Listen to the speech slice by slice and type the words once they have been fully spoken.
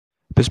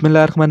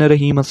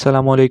Bismillahirrahmanirrahim.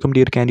 Assalamu alaikum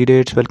dear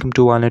candidates. Welcome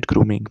to Walnut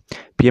Grooming.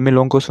 PMA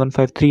Long Course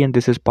 153 and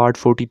this is part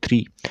 43.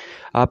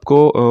 आपको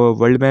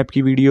world map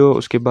की video,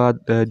 उसके बाद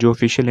जो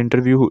official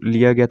interview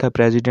लिया गया था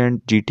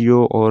प्रेसिडेंट,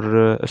 जीटीओ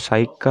और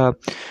साइक का,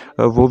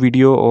 वो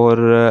वीडियो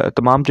और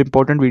तमाम जो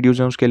इंपॉर्टेंट वीडियोस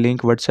हैं उसके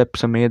लिंक व्हाट्सएप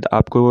समेत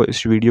आपको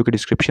इस वीडियो के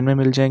डिस्क्रिप्शन में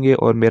मिल जाएंगे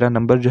और मेरा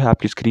नंबर जो है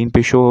आपकी स्क्रीन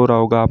पे शो हो रहा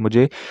होगा, आप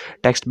मुझे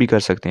टेक्स्ट भी कर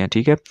सकते हैं,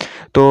 ठीक है।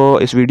 तो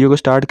इस वीडियो को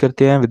स्टार्ट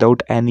करते हैं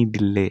विदाउट एनी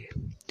डिले।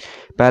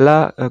 पहला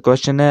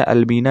क्वेश्चन है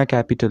अल्बीना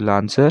capital,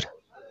 answer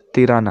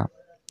Tirana.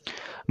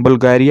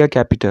 Bulgaria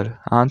capital,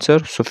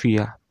 answer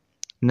Sophia.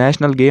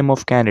 National game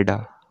of Canada,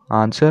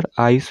 answer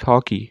ice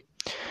hockey.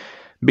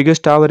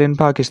 Biggest tower in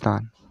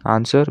Pakistan,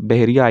 answer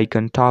Bahria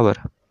icon tower.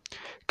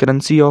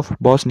 Currency of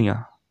Bosnia,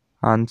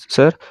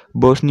 answer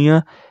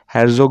Bosnia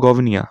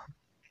हेर्ज़ोगोविना।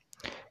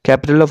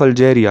 Capital of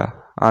Algeria,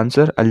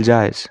 answer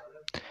अल्जाइज।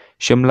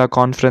 Shimla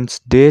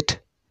conference date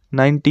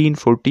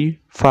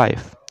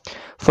 1945।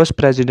 First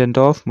president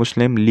of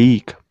Muslim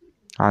league,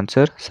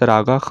 answer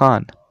सरागा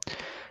Khan.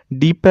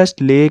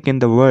 Deepest lake in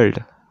the world,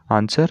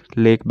 answer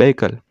lake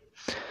Baikal.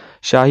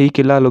 Shahi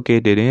Qila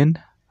located in,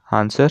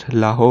 answer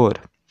Lahore.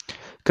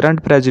 Current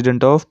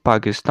president of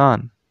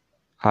Pakistan,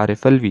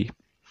 Arif Alvi.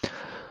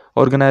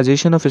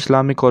 Organisation of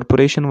Islamic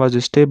corporation was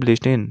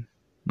established in,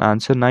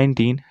 answer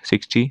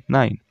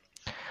 1969।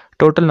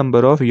 Total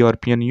number of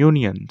European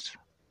unions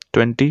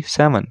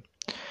 27।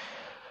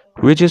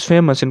 Which is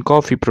famous in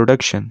coffee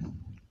production,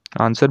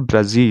 answer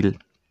Brazil.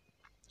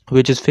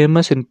 Which is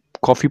famous in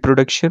coffee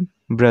production,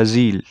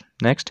 Brazil.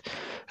 Next,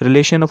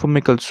 relation of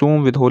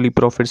Kulthum with Holy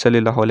Prophet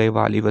sallallahu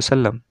alaihi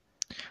wasallam.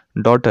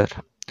 Daughter.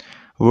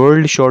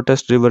 World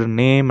shortest river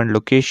name and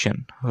location,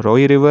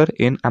 Roy River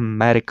in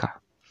America.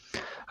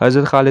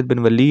 Hazrat Khalid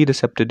bin Walid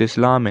accepted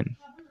Islam in,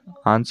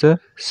 answer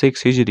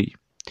 6 Hijri.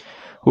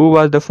 Who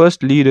was the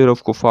first leader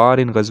of Kuffar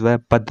in Ghazwa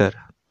Badr?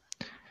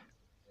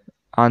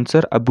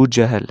 Answer Abu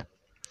Jahl.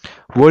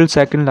 World's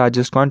second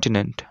largest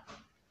continent,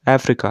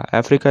 Africa.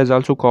 Africa is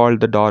also called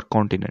the Dark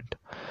Continent.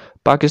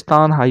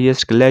 Pakistan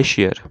highest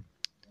glacier,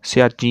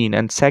 Siachen,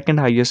 and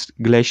second highest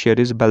glacier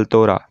is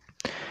Baltoro.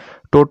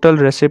 Total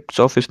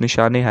recipients of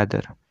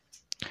Nishane-e-Haider,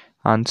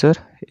 answer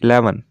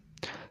 11.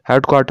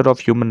 Headquarter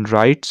of Human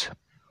Rights,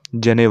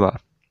 Geneva.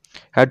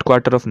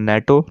 Headquarter of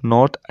NATO,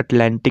 North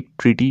Atlantic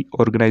Treaty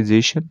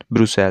Organization,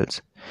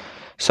 Brussels.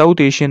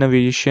 South Asian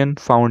aviation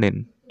found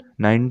in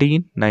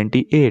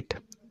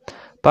 1998.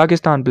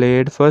 Pakistan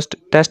played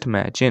first test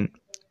match in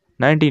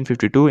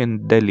 1952 in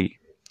Delhi.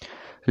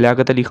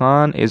 Liaquat Ali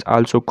Khan is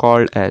also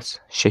called as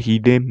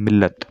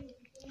Shaheed-e-Millat.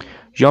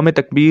 Yawm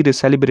Takbir is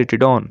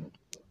celebrated on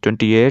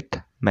 28th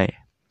May.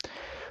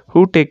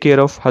 Who take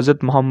care of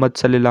Hazrat Muhammad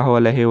sallallahu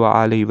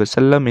alaihi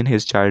wasallam in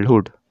his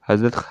childhood?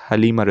 Hazrat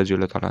Halima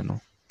radhiyallahu ta'ala anha.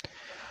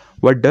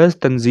 What does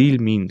Tanzeel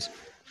means?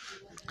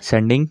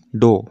 Sending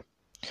dough.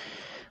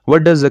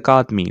 What does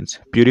Zakat means?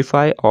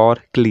 Purify or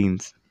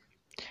cleanse.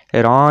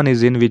 Iran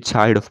is in which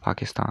side of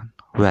Pakistan?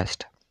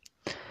 West.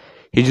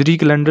 Hijri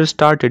calendar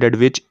started at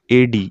which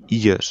AD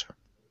years?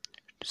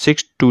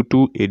 622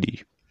 AD.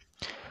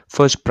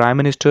 First Prime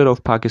Minister of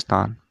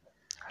Pakistan,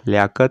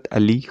 Liaquat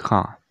Ali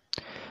Khan.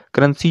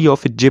 Currency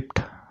of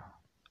Egypt,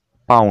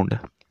 pound.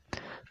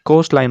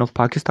 Coastline of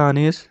Pakistan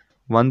is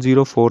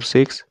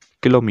 1046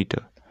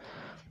 kilometer.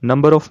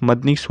 Number of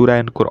Madni Surah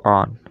in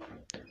Quran,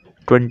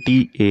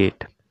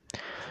 28.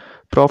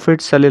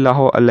 Prophet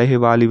sallallahu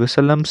alaihi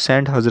wasallam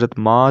sent Hazrat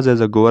Maaz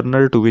as a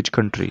governor to which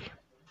country?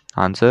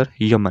 Answer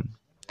Yemen.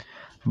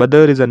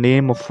 Badr is a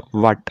name of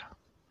what?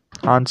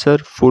 Answer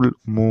full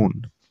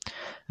moon.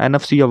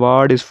 NFC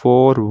award is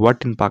for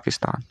what in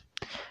Pakistan?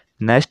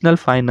 National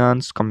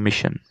Finance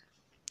Commission.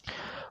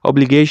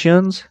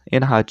 Obligations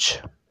in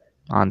Hajj,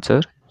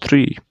 answer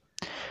 3.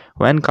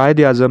 When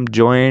Quaid-e-Azam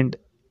joined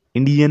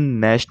Indian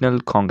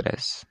National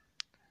Congress,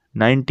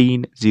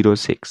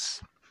 1906.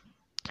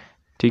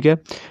 ठीक है,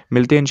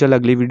 मिलते हैं इंशाल्लाह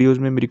अगली videos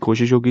में। मेरी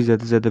कोशिश होगी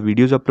ज़्यादा से ज़्यादा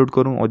वीडियोस अपलोड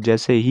करूं और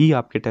जैसे ही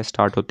आपके टेस्ट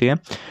स्टार्ट होते हैं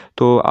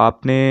तो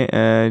आपने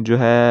जो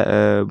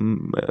है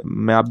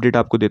मैं अपडेट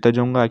आपको देता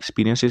जाऊंगा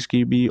एक्सपीरियंसेस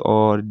की भी।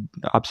 और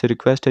आपसे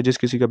रिक्वेस्ट है जिस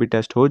किसी का भी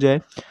टेस्ट हो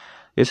जाए,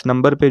 इस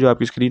नंबर पे जो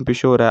आपकी स्क्रीन पे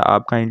शो हो रहा है,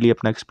 आप काइंडली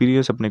अपना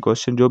एक्सपीरियंस, अपने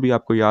क्वेश्चन जो भी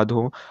आपको याद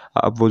हो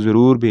आप वो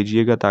ज़रूर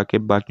भेजिएगा ताकि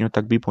बाकियों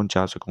तक भी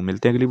पहुँचा सकूँ।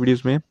 मिलते हैं अगली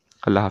वीडियोज़ में।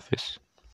 अल्लाह हाफिज़।